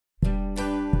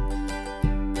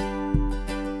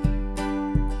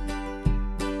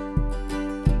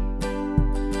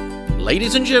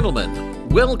Ladies and gentlemen,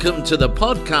 welcome to the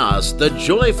podcast, The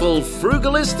Joyful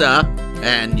Frugalista.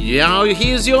 And now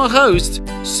here's your host,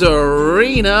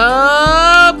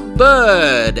 Serena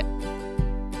Bird.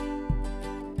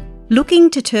 Looking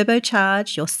to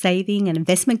turbocharge your saving and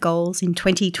investment goals in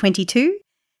 2022?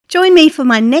 Join me for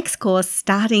my next course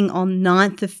starting on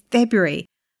 9th of February.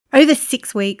 Over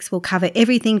 6 weeks, we'll cover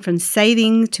everything from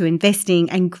saving to investing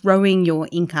and growing your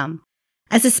income.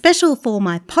 As a special for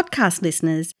my podcast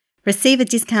listeners, receive a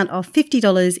discount of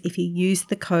 $50 if you use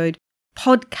the code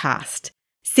PODCAST.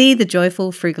 See the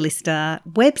Joyful Frugalista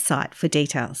website for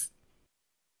details.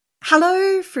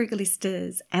 Hello,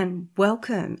 Frugalistas, and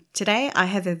welcome. Today I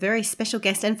have a very special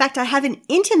guest. In fact, I have an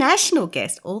international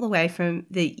guest all the way from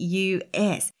the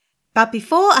US. But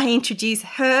before I introduce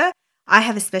her, I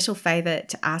have a special favour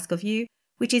to ask of you,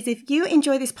 which is if you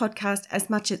enjoy this podcast as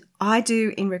much as I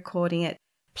do in recording it,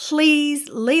 please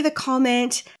leave a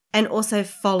comment and also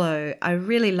follow. I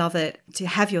really love it. To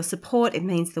have your support, it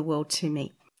means the world to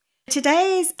me.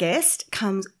 Today's guest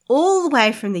comes all the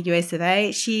way from the US of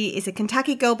A. She is a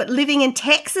Kentucky girl, but living in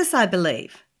Texas, I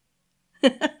believe.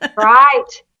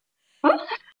 Right.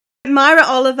 Myra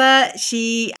Oliver,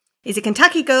 she is a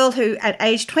Kentucky girl who at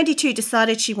age 22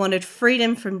 decided she wanted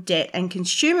freedom from debt and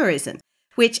consumerism,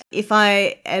 which, if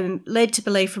I am led to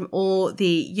believe from all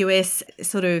the US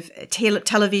sort of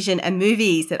television and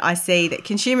movies that I see, that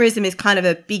consumerism is kind of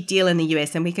a big deal in the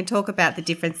US, and we can talk about the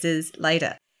differences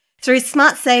later. Through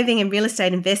smart saving and real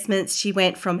estate investments, she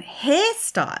went from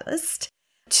hairstylist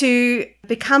to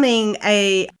becoming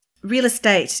a real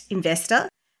estate investor,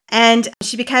 and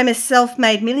she became a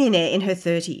self-made millionaire in her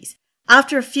 30s.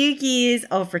 After a few years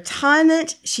of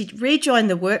retirement, she rejoined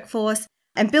the workforce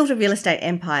and built a real estate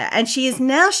empire, and she is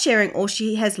now sharing all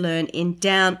she has learned in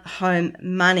Down Home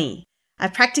Money, a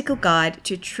practical guide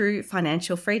to true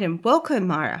financial freedom. Welcome,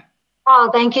 Myra. Oh,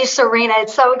 thank you, Serena.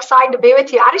 It's so exciting to be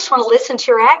with you. I just want to listen to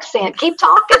your accent. Keep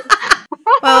talking.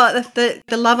 Well,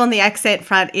 the love on the accent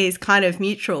front is kind of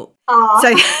mutual. Aww.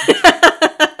 So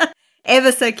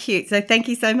ever so cute. So thank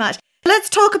you so much. Let's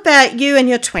talk about you and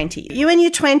your 20s. You and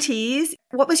your 20s,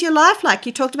 what was your life like?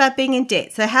 You talked about being in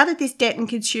debt. So how did this debt and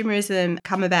consumerism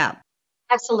come about?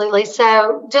 Absolutely.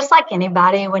 So just like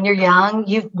anybody, when you're young,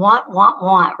 you want,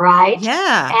 right?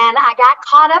 Yeah. And I got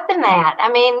caught up in that.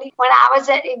 I mean, when I was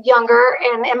younger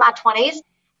and in my 20s,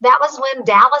 that was when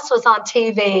Dallas was on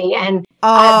TV and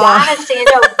Dynasty,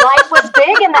 life was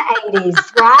big in the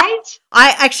 80s, right?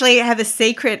 I actually have a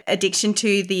secret addiction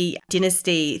to the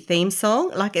Dynasty theme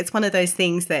song. Like, it's one of those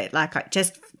things that, like, I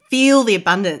just feel the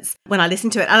abundance when I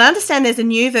listen to it. And I understand there's a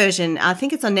new version. I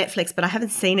think it's on Netflix, but I haven't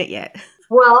seen it yet.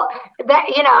 Well,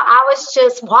 I was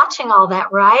just watching all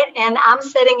that, right? And I'm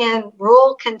sitting in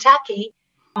rural Kentucky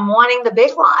wanting the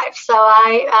big life. So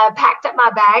I packed up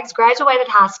my bags, graduated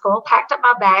high school, packed up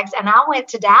my bags, and I went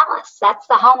to Dallas. That's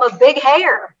the home of big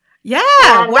hair. Yeah,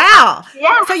 and, wow.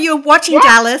 Yeah. So you were watching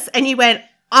Dallas and you went,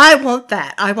 I want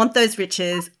that. I want those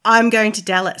riches. I'm going to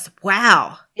Dallas.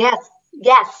 Wow. Yes.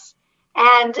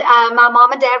 And my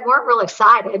mom and dad weren't real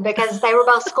excited because they were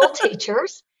both school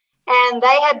teachers. And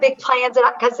they had big plans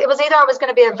because it was either I was going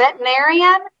to be a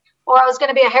veterinarian or I was going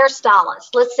to be a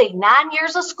hairstylist. Let's see, 9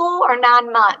 years of school or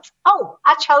 9 months? Oh,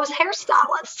 I chose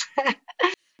hairstylist.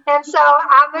 And so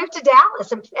I moved to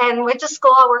Dallas and went to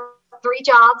school. I worked 3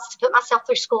 jobs to put myself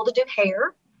through school to do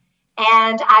hair.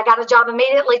 And I got a job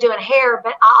immediately doing hair,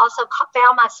 but I also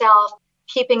found myself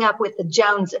keeping up with the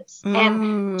Joneses.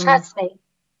 And trust me,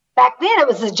 back then it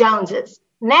was the Joneses.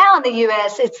 Now in the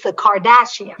U.S., it's the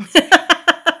Kardashians.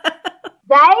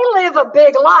 They live a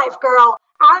big life, girl.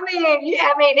 I mean,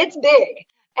 it's big.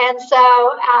 And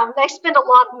so they spend a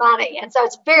lot of money. And so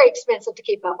it's very expensive to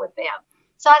keep up with them.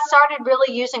 So I started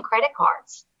really using credit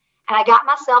cards. And I got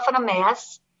myself in a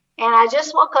mess. And I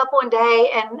just woke up one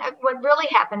day. And what really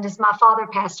happened is my father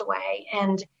passed away.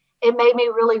 And it made me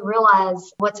really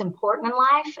realize what's important in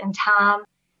life and time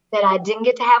that I didn't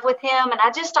get to have with him. And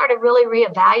I just started really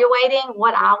reevaluating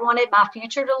what I wanted my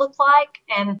future to look like.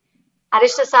 And I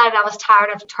just decided I was tired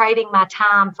of trading my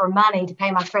time for money to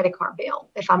pay my credit card bill,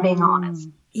 if I'm being honest.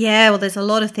 Yeah, well, there's a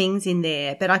lot of things in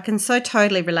there, but I can so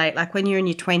totally relate. Like when you're in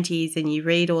your 20s and you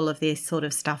read all of this sort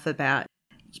of stuff about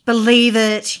believe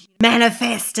it,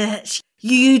 manifest it,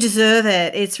 you deserve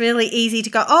it. It's really easy to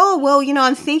go, oh, well,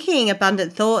 I'm thinking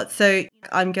abundant thoughts, so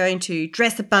I'm going to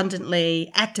dress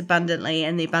abundantly, act abundantly,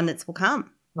 and the abundance will come.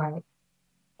 Right.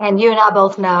 And you and I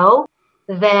both know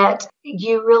that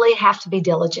you really have to be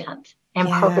diligent and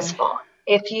purposeful.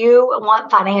 If you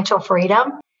want financial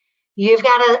freedom, you've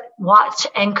got to watch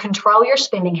and control your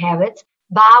spending habits,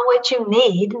 buy what you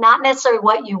need, not necessarily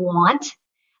what you want,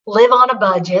 live on a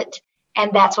budget,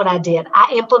 And that's what I did.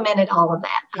 I implemented all of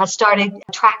that. I started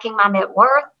tracking my net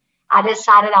worth. I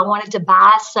decided I wanted to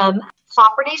buy some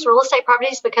properties, real estate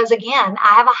properties, because again,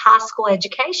 I have a high school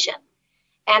education.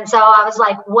 And so I was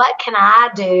like, what can I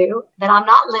do that I'm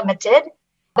not limited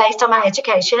based on my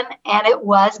education? And it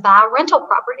was buy a rental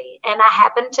property. And I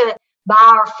happened to buy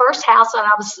our first house when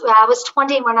I was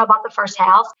 20 when I bought the first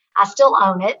house. I still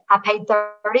own it. I paid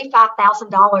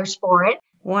 $35,000 for it.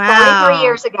 Wow. 33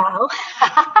 years ago.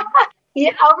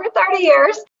 Yeah, over 30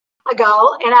 years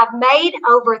ago. And I've made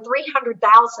over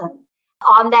 $300,000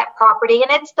 on that property.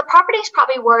 And the property's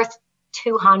probably worth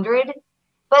 $200,000.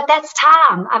 But that's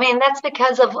time. I mean, that's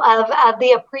because of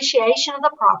the appreciation of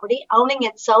the property, owning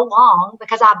it so long,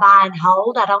 because I buy and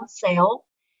hold, I don't sell.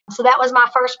 So that was my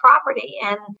first property.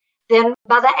 And then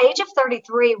by the age of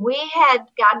 33, we had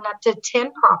gotten up to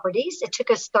 10 properties. It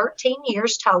took us 13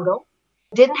 years total.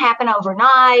 It didn't happen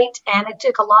overnight, and it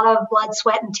took a lot of blood,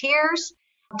 sweat, and tears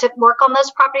to work on those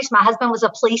properties. My husband was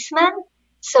a policeman,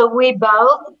 so we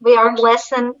earned less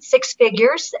than six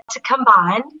figures to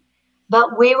combine.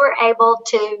 But we were able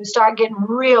to start getting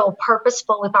real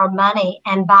purposeful with our money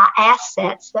and buy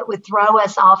assets that would throw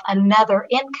us off another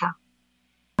income.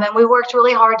 And we worked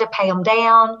really hard to pay them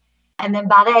down. And then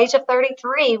by the age of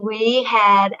 33, we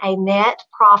had a net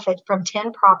profit from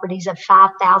 10 properties of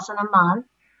 $5,000 a month,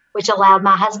 which allowed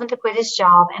my husband to quit his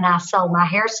job, and I sold my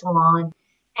hair salon.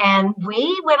 And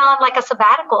we went on like a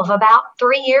sabbatical of about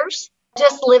 3 years,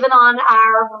 just living on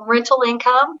our rental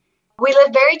income. We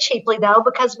live very cheaply, though,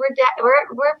 because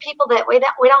we're people that we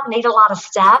don't need a lot of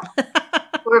stuff.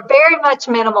 We're very much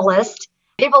minimalist.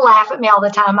 People laugh at me all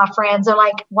the time. My friends are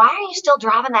like, why are you still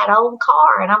driving that old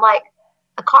car? And I'm like,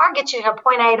 a car gets you to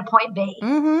point A to point B.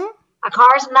 Mm-hmm. A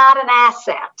car's not an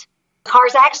asset. A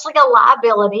car's actually a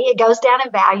liability. It goes down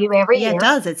in value every year. Yeah, it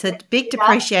does. It's a big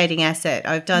depreciating asset.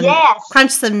 I've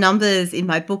crunched some numbers in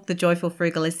my book, The Joyful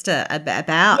Frugalista,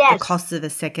 about the cost of a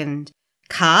second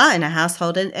car in a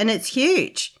household, and it's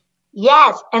huge.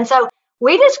 Yes. And so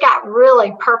we just got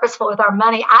really purposeful with our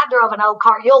money. I drove an old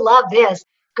car. You'll love this.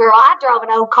 Girl, I drove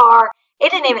an old car.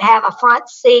 It didn't even have a front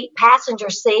seat, passenger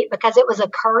seat, because it was a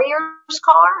courier's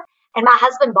car. And my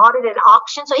husband bought it at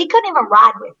auction, so he couldn't even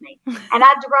ride with me. And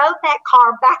I drove that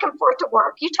car back and forth to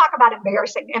work. You talk about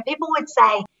embarrassing. And people would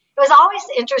say, it was always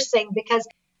interesting because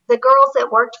the girls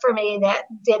that worked for me that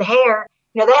did hair,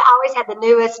 they always had the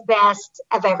newest, best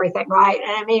of everything, right?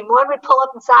 And I mean, one would pull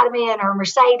up inside of me in her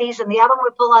Mercedes, and the other one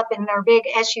would pull up in their big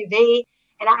SUV.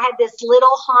 And I had this little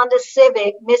Honda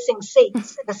Civic missing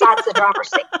seats besides the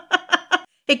driver's seat.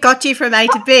 It got you from A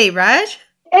to B, right?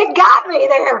 It got me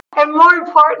there. And more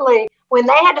importantly, when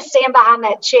they had to stand behind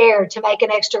that chair to make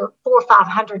an extra $400 or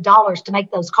 $500 to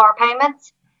make those car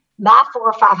payments, my $400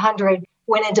 or $500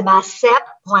 went into my SEP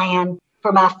plan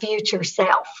for my future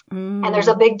self. And there's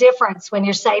a big difference when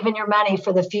you're saving your money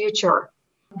for the future.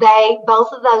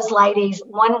 Both of those ladies,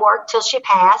 one worked till she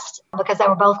passed because they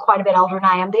were both quite a bit older than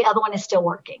I am. The other one is still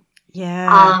working.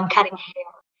 Yeah. Cutting hair.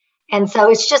 And so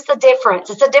it's just a difference.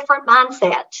 It's a different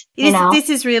mindset. This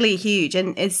is really huge.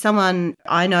 And as someone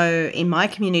I know in my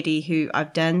community who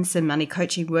I've done some money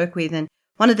coaching work with, and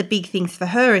one of the big things for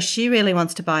her is she really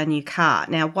wants to buy a new car.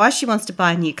 Now, why she wants to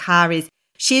buy a new car is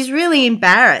she's really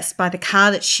embarrassed by the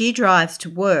car that she drives to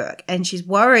work, and she's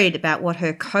worried about what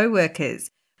her co-workers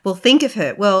will think of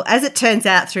her. Well, as it turns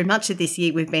out, through much of this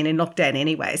year, we've been in lockdown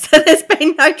anyway, so there's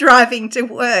been no driving to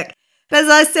work. But as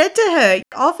I said to her,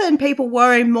 often people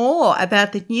worry more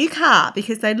about the new car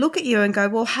because they look at you and go,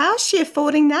 well, how's she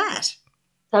affording that?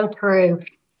 So true.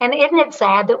 And isn't it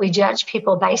sad that we judge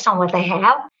people based on what they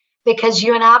have? Because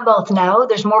you and I both know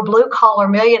there's more blue-collar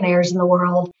millionaires in the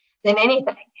world than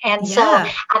anything. And so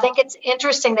I think it's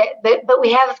interesting but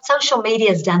we have social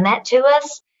media has done that to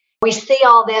us. We see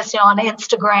all this on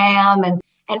Instagram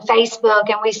and Facebook,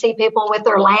 and we see people with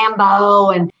their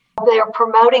Lambo, and they're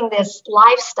promoting this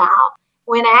lifestyle.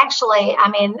 When actually,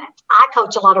 I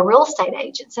coach a lot of real estate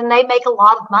agents, and they make a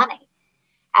lot of money.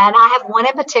 And I have one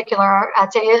in particular, I'll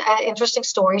tell you an interesting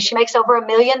story. She makes over $1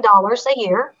 million a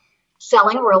year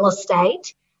selling real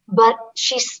estate, but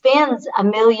she spends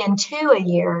 $1.2 million a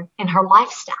year in her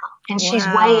lifestyle, and she's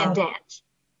way in debt.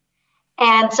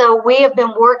 And so we have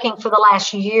been working for the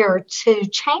last year to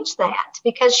change that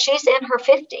because she's in her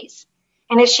 50s.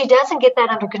 And if she doesn't get that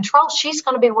under control, she's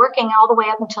going to be working all the way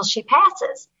up until she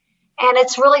passes. And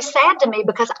it's really sad to me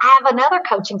because I have another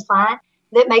coaching client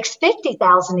that makes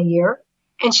 $50,000 a year,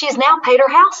 and she's now paid her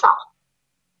house off.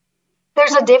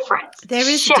 There's a difference. There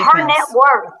is a difference. Her net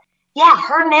worth. Yeah,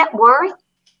 her net worth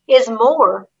is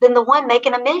more than the one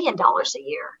making $1 million a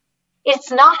year.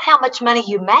 It's not how much money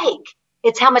you make.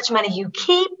 It's how much money you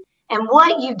keep and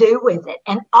what you do with it.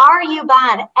 And are you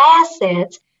buying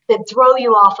assets that throw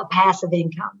you off a passive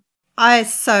income? I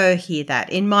so hear that.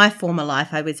 In my former life,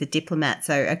 I was a diplomat,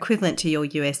 so equivalent to your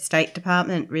US State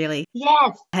Department, really.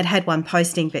 Yes. I had one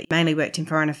posting, but mainly worked in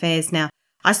foreign affairs. Now,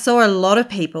 I saw a lot of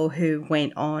people who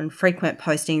went on frequent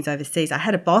postings overseas. I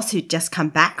had a boss who'd just come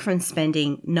back from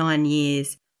spending 9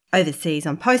 years overseas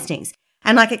on postings.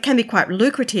 And it can be quite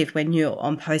lucrative when you're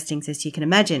on postings, as you can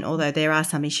imagine, although there are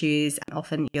some issues.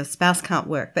 Often your spouse can't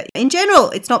work. But in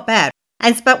general, it's not bad.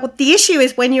 But what the issue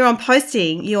is, when you're on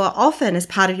posting, you are often, as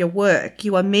part of your work,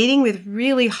 you are meeting with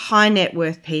really high net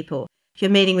worth people.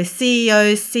 You're meeting with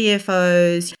CEOs,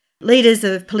 CFOs, leaders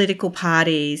of political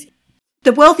parties,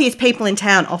 the wealthiest people in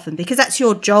town often, because that's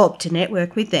your job to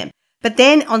network with them. But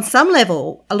then on some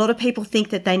level, a lot of people think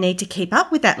that they need to keep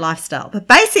up with that lifestyle. But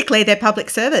basically, they're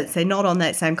public servants. They're not on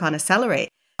that same kind of salary.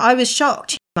 I was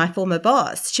shocked. My former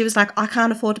boss, she was like, I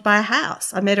can't afford to buy a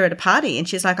house. I met her at a party and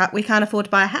she's like, we can't afford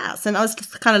to buy a house. And I was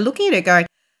just kind of looking at her going,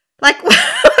 what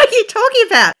are you talking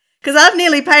about? Because I've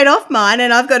nearly paid off mine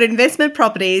and I've got investment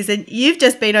properties and you've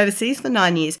just been overseas for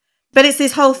 9 years. But it's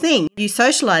this whole thing. You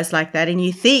socialize like that and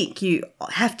you think you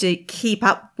have to keep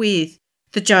up with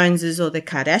the Joneses or the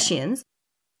Kardashians.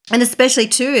 And especially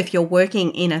too, if you're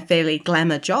working in a fairly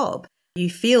glamour job, you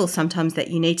feel sometimes that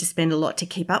you need to spend a lot to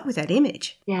keep up with that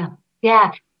image. Yeah.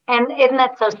 Yeah. And isn't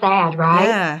that so sad, right?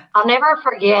 Yeah. I'll never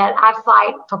forget, I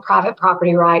fight for private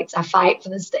property rights. I fight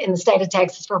in the state of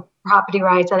Texas for property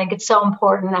rights. I think it's so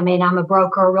important. I mean, I'm a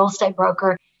broker, a real estate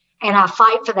broker, and I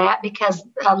fight for that because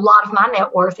a lot of my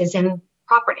net worth is in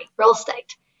property, real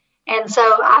estate. And so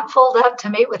I pulled up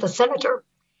to meet with a senator,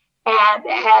 and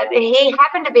he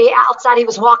happened to be outside. He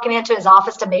was walking into his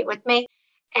office to meet with me.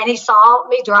 And he saw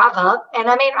me drive up, and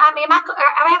I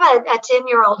have a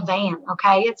 10-year-old van.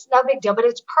 Okay, it's no big deal, but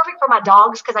it's perfect for my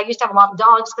dogs because I used to have a lot of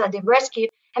dogs because I did rescue,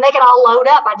 and they could all load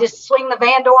up. I just swing the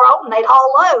van door open, they'd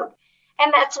all load,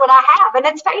 and that's what I have, and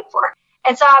it's paid for.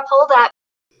 And so I pulled up.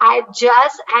 I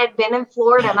had been in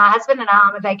Florida. My husband and I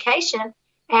on a vacation,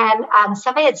 and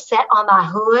somebody had set on my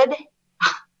hood.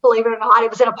 Believe it or not, it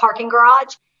was in a parking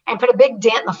garage and put a big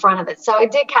dent in the front of it. So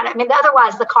it did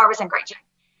otherwise the car was in great shape.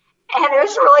 And it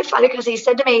was really funny because he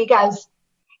said to me, he goes,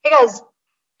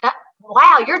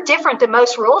 wow, you're different than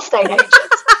most real estate agents.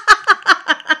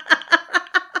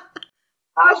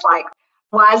 I was like,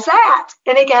 why is that?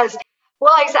 And he goes,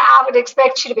 well, he said, I would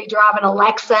expect you to be driving a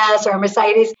Lexus or a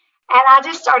Mercedes. And I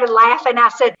just started laughing. I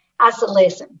said,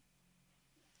 listen,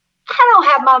 I don't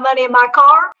have my money in my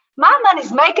car. My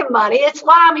money's making money. It's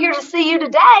why I'm here to see you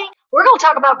today. We're going to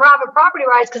talk about private property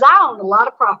rights because I own a lot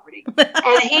of property.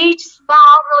 And he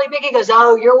smiled really big. He goes,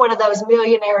 oh, you're one of those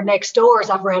millionaire next doors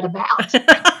I've read about. So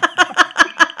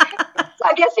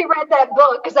I guess he read that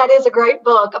book because that is a great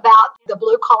book about the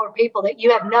blue collar people that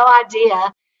you have no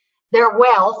idea their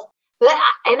wealth.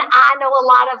 And I know a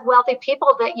lot of wealthy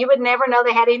people that you would never know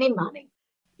they had any money.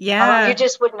 Yeah. You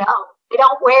just would know. They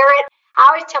don't wear it. I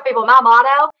always tell people my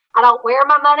motto, I don't wear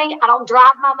my money, I don't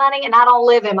drive my money, and I don't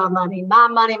live in my money. My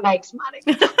money makes money.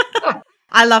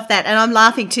 I love that. And I'm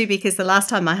laughing too because the last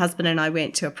time my husband and I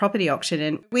went to a property auction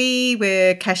and we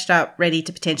were cashed up, ready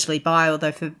to potentially buy,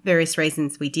 although for various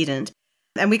reasons we didn't.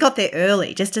 And we got there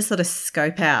early just to sort of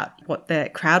scope out what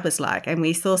the crowd was like. And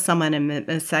we saw someone in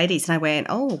Mercedes and I went,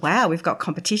 oh, wow, we've got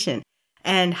competition.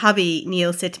 And hubby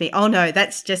Neil said to me, oh, no,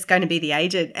 that's just going to be the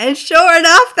agent. And sure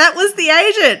enough, that was the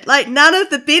agent. None of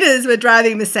the bidders were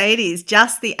driving Mercedes,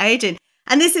 just the agent.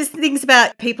 And this is things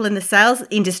about people in the sales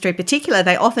industry in particular.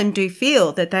 They often do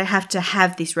feel that they have to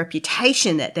have this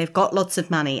reputation that they've got lots of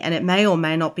money, and it may or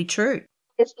may not be true.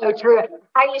 It's so true.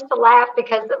 I used to laugh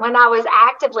because when I was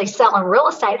actively selling real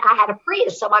estate, I had a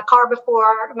Prius. So my car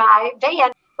before my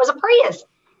van was a Prius.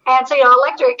 And so,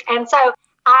 electric. And so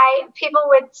people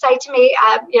would say to me,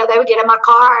 they would get in my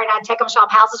car and I'd take them to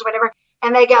shop houses or whatever.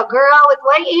 And they go, girl, with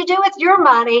what you do with your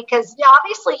money, because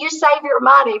obviously you save your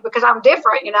money because I'm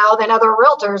different, than other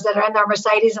realtors that are in their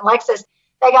Mercedes and Lexus.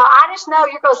 They go, I just know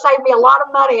you're going to save me a lot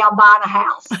of money on buying a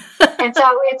house. And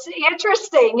so it's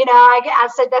interesting. I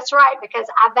said, that's right, because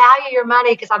I value your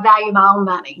money because I value my own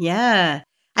money. Yeah.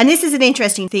 And this is an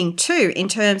interesting thing too, in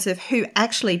terms of who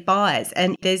actually buys.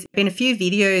 And there's been a few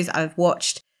videos I've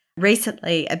watched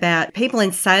recently about people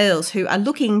in sales who are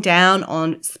looking down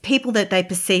on people that they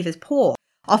perceive as poor.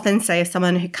 Often say if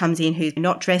someone who comes in who's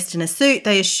not dressed in a suit,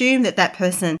 they assume that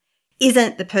person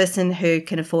isn't the person who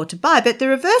can afford to buy. But the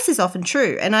reverse is often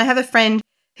true. And I have a friend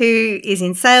who is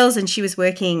in sales and she was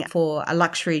working for a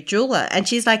luxury jeweler. And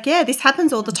she's like, yeah, this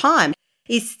happens all the time.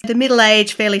 It's the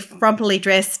middle-aged, fairly frumpily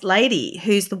dressed lady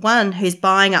who's the one who's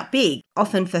buying up big,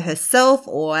 often for herself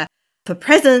or for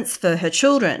presents for her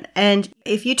children. And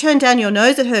if you turn down your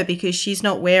nose at her because she's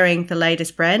not wearing the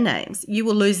latest brand names, you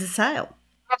will lose the sale.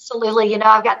 Absolutely.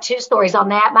 I've got 2 stories on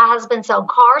that. My husband sold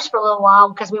cars for a little while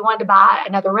because we wanted to buy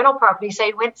another rental property. So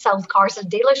he went and sold cars at a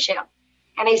dealership.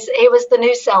 And he was the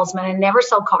new salesman and never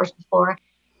sold cars before.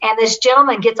 And this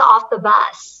gentleman gets off the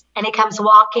bus and he comes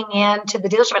walking into the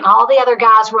dealership, and all the other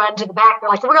guys run to the back. They're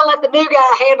like, we're going to let the new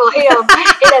guy handle him.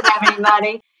 He doesn't have any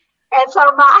money. And so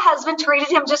my husband treated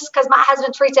him just because my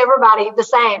husband treats everybody the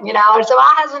same, And so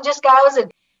my husband just goes and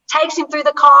takes him through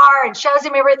the car and shows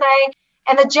him everything.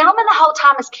 And the gentleman the whole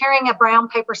time is carrying a brown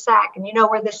paper sack, and you know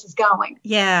where this is going.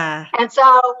 Yeah. And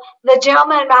so the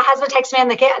gentleman, my husband takes me in,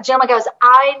 the gentleman goes,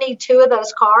 I need 2 of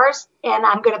those cars, and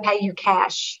I'm going to pay you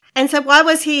cash. And so why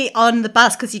was he on the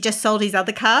bus? Because he just sold his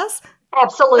other cars?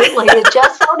 Absolutely. He had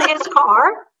just sold his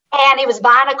car, and he was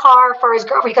buying a car for his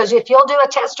girlfriend. Because if you'll do a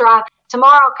test drive,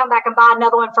 tomorrow I'll come back and buy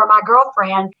another one for my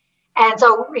girlfriend. And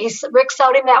so Rick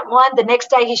sold him that one. The next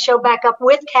day he showed back up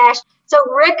with cash. So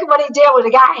Rick, what he did was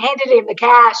the guy handed him the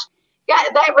cash.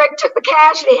 Rick took the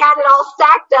cash and he had it all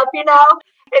stacked up,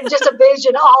 and just a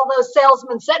vision of all those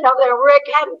salesmen sitting over there. Rick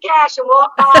had the cash and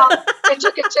walked off and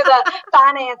took it to the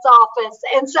finance office.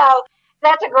 And so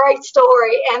that's a great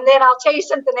story. And then I'll tell you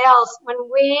something else. When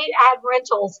we had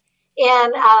rentals in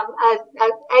a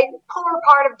poor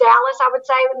part of Dallas, I would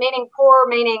say,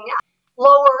 meaning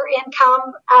lower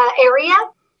income area.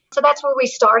 So that's where we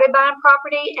started buying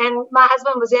property. And my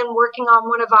husband was in working on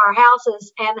one of our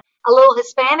houses, and a little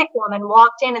Hispanic woman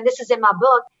walked in, and this is in my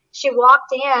book. She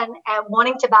walked in and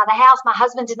wanting to buy the house. My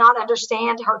husband did not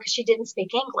understand her because she didn't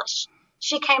speak English.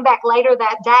 She came back later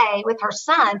that day with her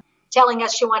son telling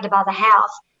us she wanted to buy the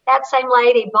house. That same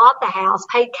lady bought the house,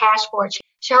 paid cash for it.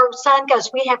 Her son goes,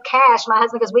 we have cash. My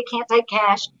husband goes, we can't take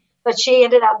cash. But she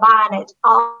ended up buying it.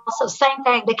 Also, same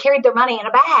thing. They carried their money in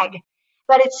a bag.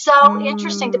 But it's so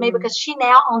interesting to me because she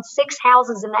now owns 6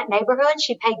 houses in that neighborhood.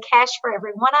 She paid cash for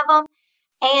every one of them.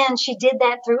 And she did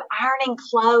that through ironing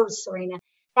clothes, Serena.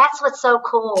 That's what's so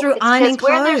cool. Through ironing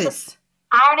clothes?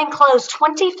 Ironing clothes,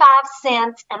 25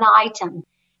 cents an item.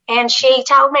 And she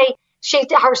told me,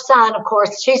 her son, of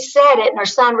course, she said it, and her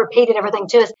son repeated everything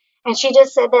to us. And she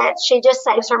just said that she just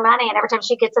saves her money, and every time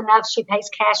she gets enough, she pays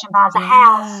cash and buys a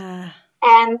house.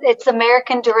 And it's the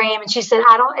American dream. And she said,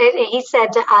 he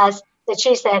said to us that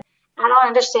she said, I don't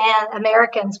understand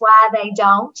Americans, why they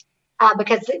don't,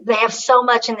 because they have so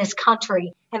much in this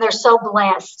country, and they're so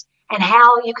blessed. And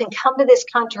how you can come to this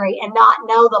country and not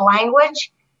know the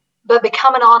language, but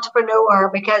become an entrepreneur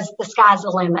because the sky's the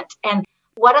limit. And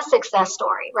what a success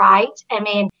story, right? I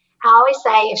mean, I always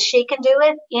say if she can do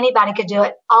it, anybody could do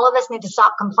it. All of us need to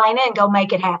stop complaining and go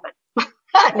make it happen.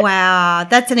 Wow,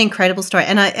 that's an incredible story.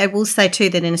 And I will say too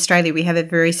that in Australia we have a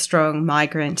very strong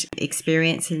migrant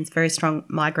experience and very strong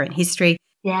migrant history.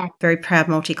 Yeah. Very proud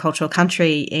multicultural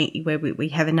country where we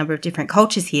have a number of different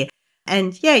cultures here.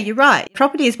 And yeah, you're right.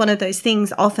 Property is one of those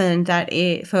things often that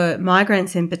for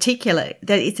migrants in particular,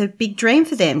 that it's a big dream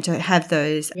for them to have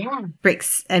those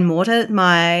bricks and mortar.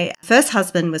 My first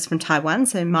husband was from Taiwan,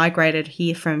 so migrated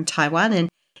here from Taiwan. And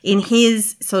in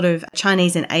his sort of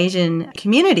Chinese and Asian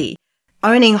community,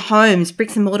 owning homes,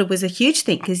 bricks and mortar was a huge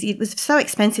thing because it was so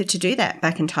expensive to do that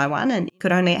back in Taiwan, and you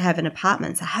could only have an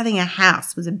apartment. So having a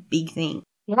house was a big thing.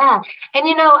 Yeah. And,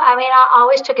 I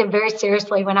always took it very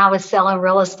seriously when I was selling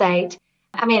real estate.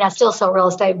 I still sell real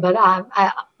estate, but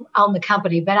I own the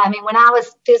company. But, when I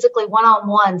was physically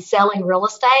one-on-one selling real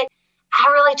estate,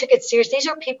 I really took it serious. These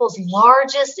are people's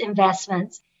largest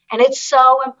investments, and it's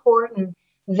so important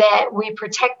that we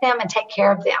protect them and take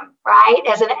care of them, right,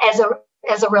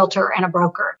 as a realtor and a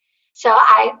broker. So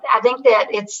I think that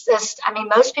it's just,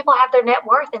 most people have their net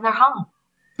worth in their home.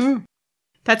 Mm.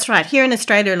 That's right. Here in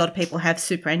Australia, a lot of people have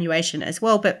superannuation as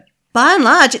well, but by and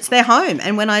large, it's their home.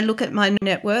 And when I look at my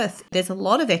net worth, there's a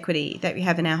lot of equity that we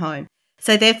have in our home.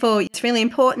 So therefore, it's really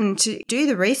important to do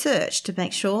the research to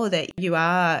make sure that you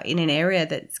are in an area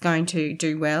that's going to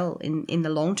do well in the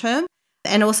long term.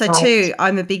 And also too,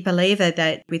 I'm a big believer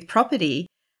that with property,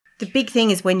 the big thing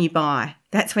is when you buy.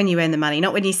 That's when you earn the money,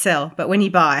 not when you sell, but when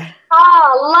you buy.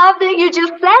 Oh, love that you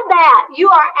just said that. You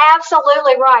are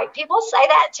absolutely right. People say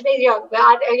that to me, we're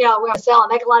going to sell and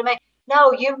make a lot of money.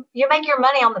 No, you make your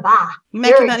money on the buy. You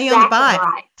make your money on the buy.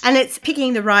 Right. And it's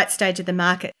picking the right stage of the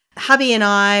market. Hubby and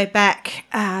I back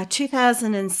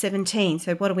 2017,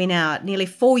 so what are we now? Nearly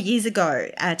 4 years ago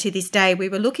to this day, we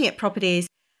were looking at properties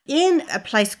in a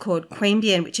place called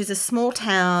Queanbeyan, which is a small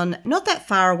town not that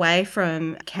far away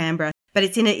from Canberra, but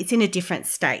it's in a different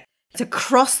state. It's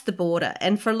across the border.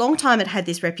 And for a long time, it had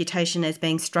this reputation as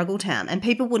being struggle town, and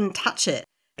people wouldn't touch it.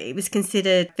 it was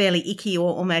considered fairly icky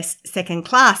or almost second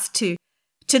class to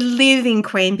live in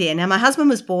Queanbeyan. Now, my husband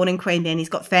was born in Queanbeyan. He's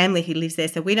got family who lives there,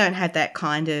 so we don't have that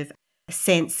kind of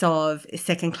sense of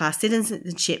second-class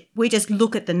citizenship. We just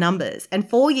look at the numbers. And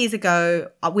 4 years ago,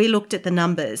 we looked at the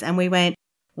numbers and we went,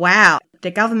 wow,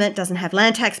 the government doesn't have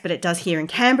land tax, but it does here in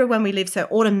Canberra when we live. So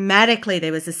automatically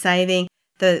there was a saving.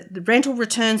 The rental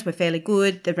returns were fairly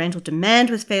good. The rental demand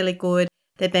was fairly good.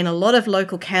 There'd been a lot of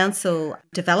local council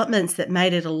developments that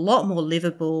made it a lot more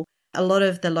livable. A lot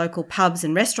of the local pubs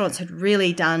and restaurants had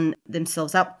really done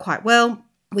themselves up quite well.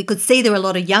 We could see there were a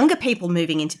lot of younger people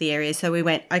moving into the area. So we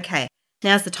went, okay,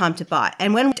 now's the time to buy.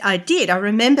 And when I did, I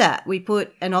remember we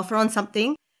put an offer on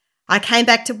something. I came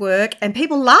back to work and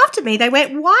people laughed at me. They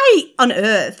went, why on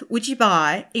earth would you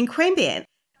buy in Queanbeyan?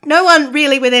 No one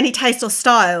really with any taste or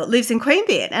style lives in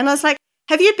Queanbeyan. And I was like,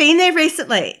 have you been there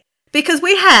recently? Because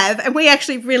we have, and we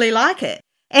actually really like it.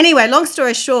 Anyway, long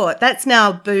story short, that's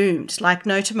now boomed like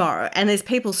no tomorrow. And there's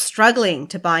people struggling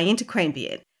to buy into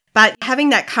Queanbeyan. But having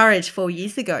that courage 4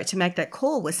 years ago to make that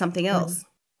call was something else.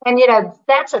 And,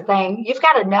 that's the thing. You've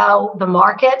got to know the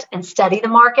market and study the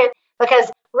market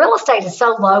because real estate is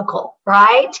so local,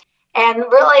 right? And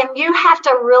you have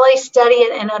to really study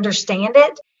it and understand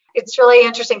it. It's really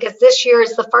interesting because this year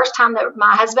is the first time that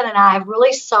my husband and I have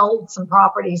really sold some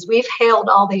properties. We've held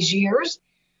all these years.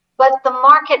 But the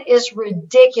market is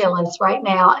ridiculous right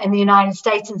now in the United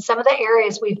States and some of the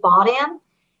areas we've bought in,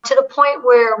 to the point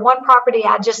where one property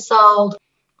I just sold,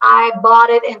 I bought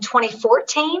it in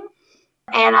 2014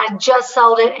 and I just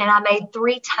sold it and I made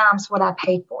 3 times what I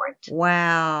paid for it.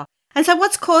 Wow. And so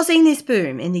what's causing this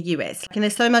boom in the US? And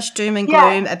there's so much doom and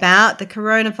gloom about the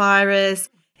coronavirus.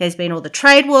 There's been all the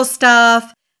trade war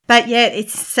stuff, but yet it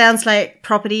sounds like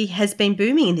property has been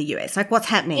booming in the US. Like what's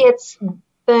happening? It's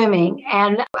booming.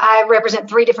 And I represent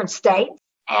 3 different states.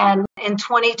 And in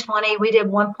 2020, we did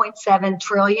 1.7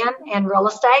 trillion in real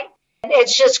estate.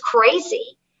 It's just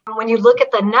crazy when you look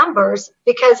at the numbers,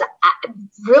 because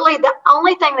really the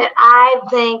only thing that I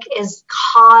think has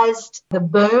caused the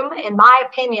boom, in my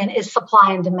opinion, is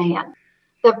supply and demand.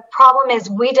 The problem is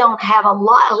we don't have a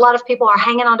lot of people are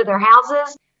hanging onto their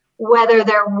houses, whether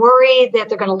they're worried that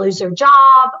they're going to lose their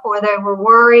job or they were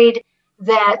worried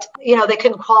that, they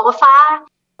couldn't qualify.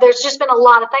 There's just been a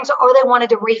lot of things, or they wanted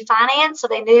to refinance, so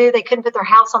they knew they couldn't put their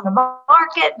house on the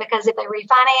market because if they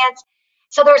refinance.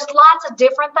 So there's lots of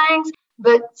different things,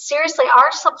 but seriously,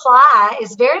 our supply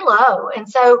is very low. And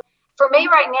so for me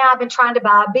right now, I've been trying to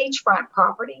buy a beachfront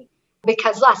property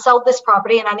because I sold this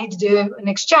property and I need to do an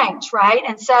exchange, right?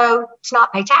 And so to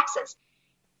not pay taxes.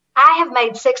 I have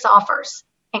made 6 offers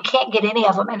and can't get any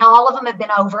of them, and all of them have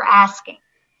been over asking.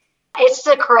 It's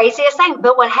the craziest thing.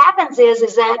 But what happens is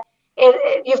that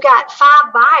you've got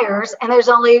 5 buyers and there's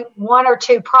only 1 or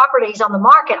 2 properties on the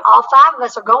market. All 5 of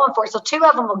us are going for it. So 2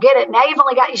 of them will get it. Now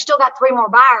you still got 3 more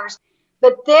buyers,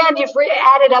 but then you've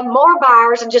added up more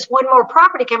buyers and just 1 more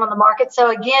property came on the market. So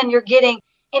again, you're getting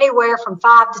anywhere from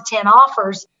 5 to 10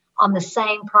 offers on the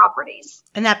same properties.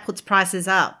 And that puts prices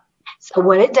up. So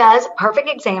what it does, perfect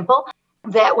example,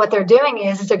 that what they're doing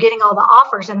is they're getting all the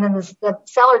offers and then the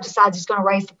seller decides he's going to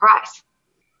raise the price.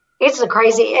 It's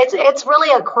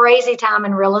really a crazy time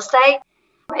in real estate.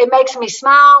 It makes me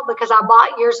smile because I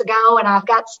bought years ago and I've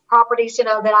got properties, that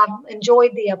I've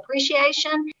enjoyed the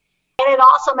appreciation. And it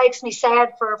also makes me sad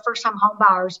for first-time home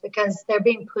buyers because they're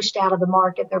being pushed out of the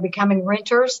market. They're becoming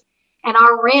renters. And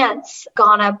our rents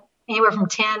gone up anywhere from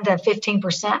 10 to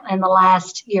 15% in the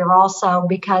last year also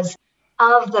because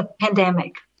of the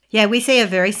pandemic. Yeah, we see a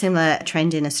very similar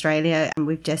trend in Australia.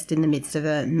 We're just in the midst of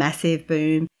a massive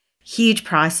boom. Huge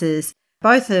prices.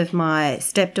 Both of my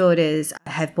stepdaughters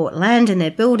have bought land and they're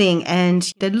building and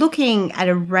they're looking at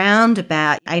around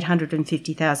about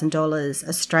 $850,000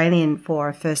 Australian for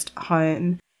a first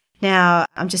home. Now,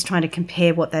 I'm just trying to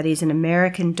compare what that is in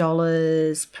American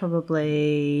dollars,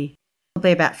 probably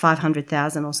about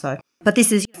 500,000 or so. But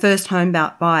this is first home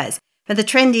buyers. But the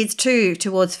trend is too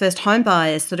towards first home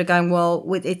buyers sort of going, well,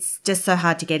 it's just so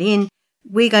hard to get in.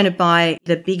 We're going to buy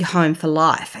the big home for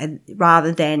life, and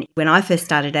rather than when I first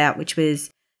started out, which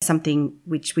was something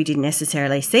which we didn't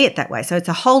necessarily see it that way. So it's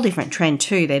a whole different trend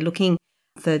too. They're looking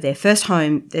for their first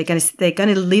home. They're going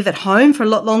to live at home for a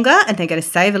lot longer and they're going to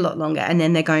save a lot longer, and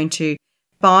then they're going to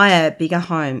buy a bigger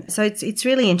home. So it's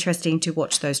really interesting to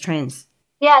watch those trends.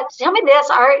 Yeah, tell me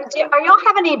this. Are y'all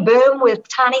having any boom with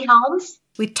tiny homes?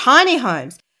 With tiny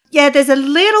homes? Yeah, there's a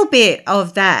little bit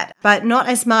of that, but not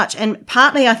as much. And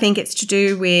partly I think it's to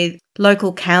do with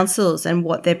local councils and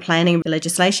what their planning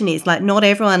legislation is. Like not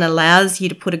everyone allows you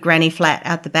to put a granny flat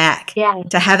out the back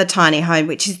to have a tiny home,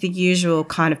 which is the usual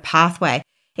kind of pathway.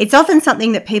 It's often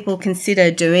something that people consider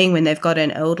doing when they've got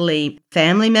an elderly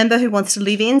family member who wants to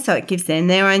live in, so it gives them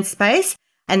their own space.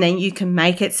 And then you can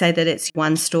make it so that it's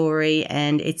one story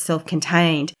and it's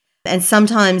self-contained. And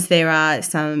sometimes there are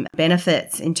some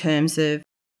benefits in terms of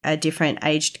a different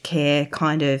aged care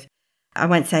kind of, I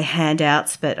won't say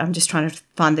handouts, but I'm just trying to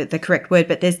find the correct word,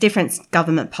 but there's different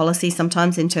government policies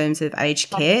sometimes in terms of aged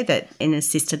care that in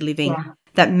assisted living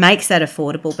that makes that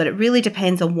affordable, but it really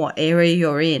depends on what area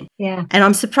you're in. Yeah. And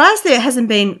I'm surprised there hasn't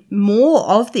been more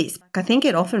of this. I think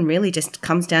it often really just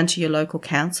comes down to your local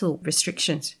council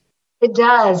restrictions. It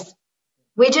does.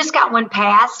 We just got one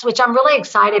passed, which I'm really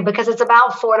excited because it's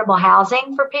about affordable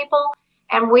housing for people.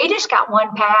 And we just got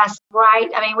one passed,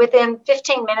 within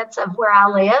 15 minutes of where I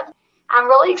live. I'm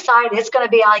really excited. It's going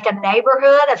to be like a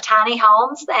neighborhood of tiny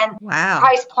homes and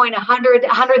price point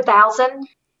 100,000,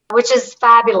 which is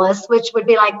fabulous, which would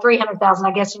be like 300,000,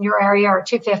 I guess, in your area, or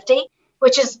 250,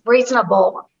 which is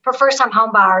reasonable for first-time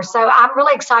home buyers. So I'm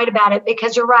really excited about it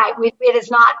because you're right. It has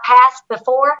not passed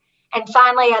before. And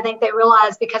finally, I think they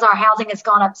realize because our housing has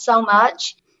gone up so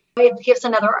much, it gives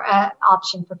another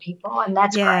option for people. And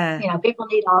that's great. People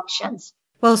need options.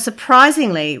 Well,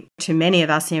 surprisingly to many of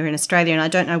us here in Australia, and I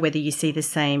don't know whether you see the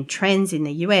same trends in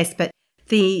the US, but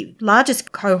the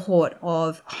largest cohort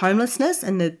of homelessness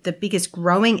and the biggest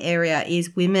growing area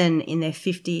is women in their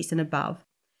 50s and above.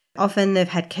 Often they've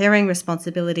had caring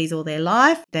responsibilities all their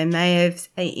life. They may have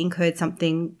incurred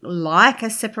something like a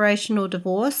separation or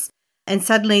divorce, and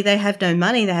suddenly they have no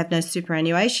money, they have no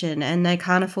superannuation, and they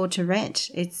can't afford to rent.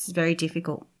 It's very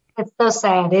difficult. It's so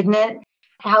sad, isn't it?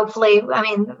 Hopefully,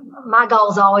 my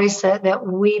goal is always that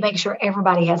we make sure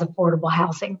everybody has affordable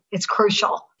housing. It's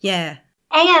crucial. Yeah.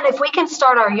 And if we can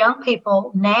start our young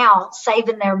people now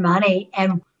saving their money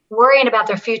and worrying about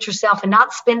their future self and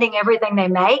not spending everything they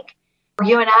make,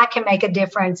 you and I can make a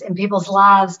difference in people's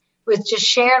lives with just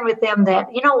sharing with them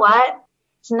that, you know what?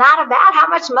 It's not about how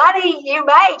much money you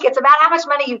make. It's about how much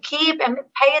money you keep, and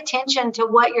pay attention to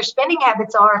what your spending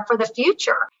habits are for the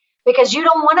future, because you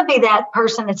don't want to be that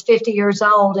person that's 50 years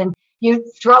old and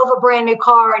you drove a brand new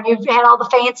car and you've had all the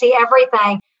fancy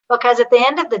everything, because at the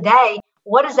end of the day,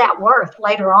 what is that worth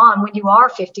later on when you are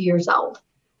 50 years old?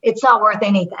 It's not worth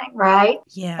anything, right?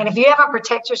 Yeah. And if you haven't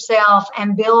protect yourself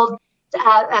and build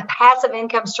a passive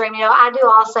income stream,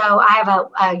 I have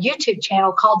a YouTube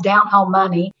channel called Down Home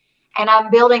Money, and I'm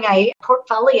building a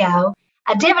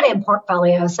dividend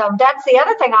portfolio. So that's the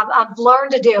other thing I've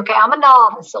learned to do. Okay, I'm a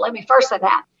novice, so let me first say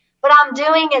that. But I'm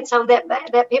doing it so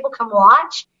that people can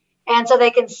watch, and so they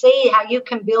can see how you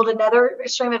can build another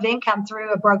stream of income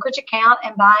through a brokerage account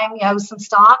and buying, some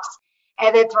stocks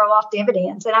and then throw off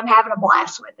dividends. And I'm having a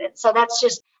blast with it. So that's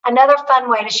just another fun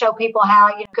way to show people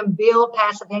how you can build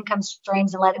passive income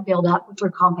streams and let it build up through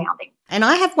compounding. And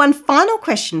I have one final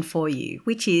question for you,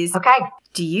 which is,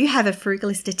 do you have a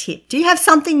frugalista tip? Do you have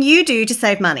something you do to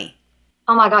save money?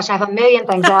 Oh my gosh, I have a million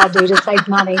things that I do to save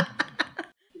money.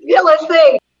 Yeah, let's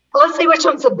see. Let's see which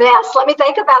one's the best. Let me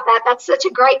think about that. That's such a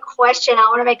great question. I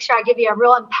want to make sure I give you a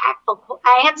real impactful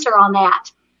answer on that.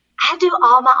 I do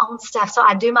all my own stuff. So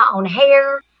I do my own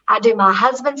hair. I do my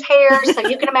husband's hair. So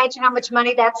you can imagine how much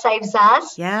money that saves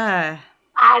us. Yeah.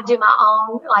 I do my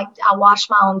own, I wash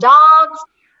my own dogs.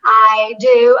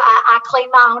 I clean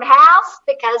my own house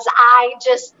because I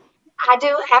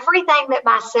do everything that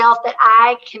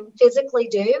I can physically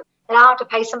do. And I don't have to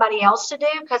pay somebody else to do,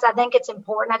 because I think it's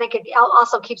important. I think it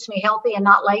also keeps me healthy and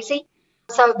not lazy.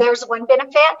 So there's one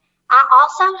benefit. I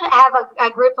also have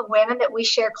a group of women that we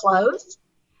share clothes.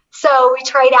 So we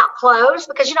trade out clothes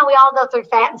because, we all go through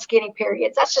fat and skinny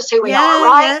periods. That's just who we are,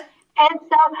 right? Yeah. And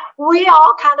so we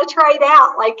all kind of trade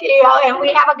out, and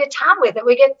we have a good time with it.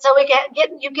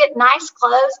 You get nice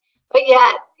clothes, but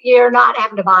yet you're not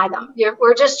having to buy them.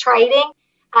 We're just trading.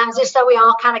 Just so we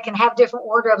all kind of can have different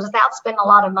wardrobes without spending a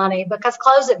lot of money, because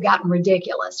clothes have gotten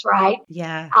ridiculous, right?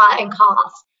 Yeah. And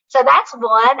cost. So that's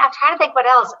one. I'm trying to think what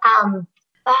else.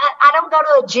 I don't go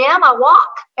to a gym. I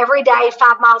walk every day,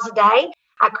 5 miles a day.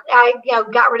 I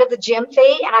got rid of the gym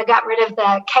fee, and I got rid of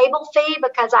the cable fee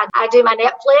because I do my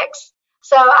Netflix.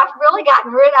 So I've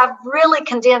really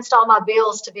condensed all my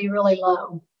bills to be really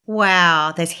low.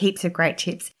 Wow. There's heaps of great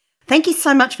tips. Thank you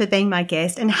so much for being my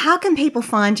guest. And how can people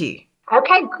find you?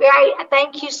 Okay, great.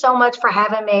 Thank you so much for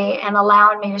having me and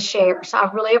allowing me to share. So I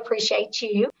really appreciate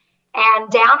you. And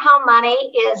Down Home Money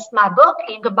is my book.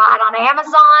 You can buy it on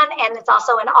Amazon, and it's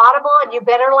also an Audible, and you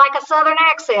better like a Southern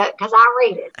accent because I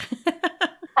read it.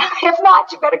 If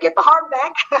not, you better get the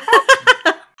hardback.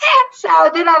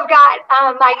 So then I've got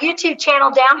my YouTube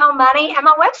channel, Down Home Money, and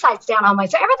my website's Down Home Money.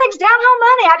 So everything's Down Home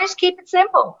Money. I just keep it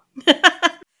simple.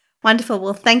 Wonderful.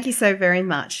 Well, thank you so very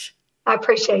much. I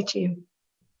appreciate you.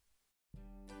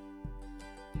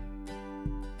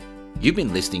 You've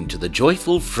been listening to The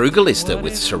Joyful Frugalista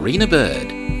with Serena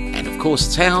Bird. And of course,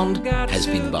 sound has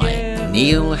been by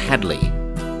Neil Hadley.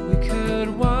 We could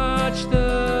watch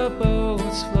the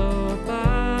boats float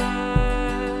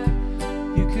by.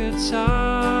 You could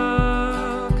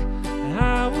talk, and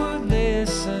I would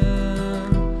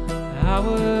listen. I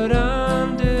would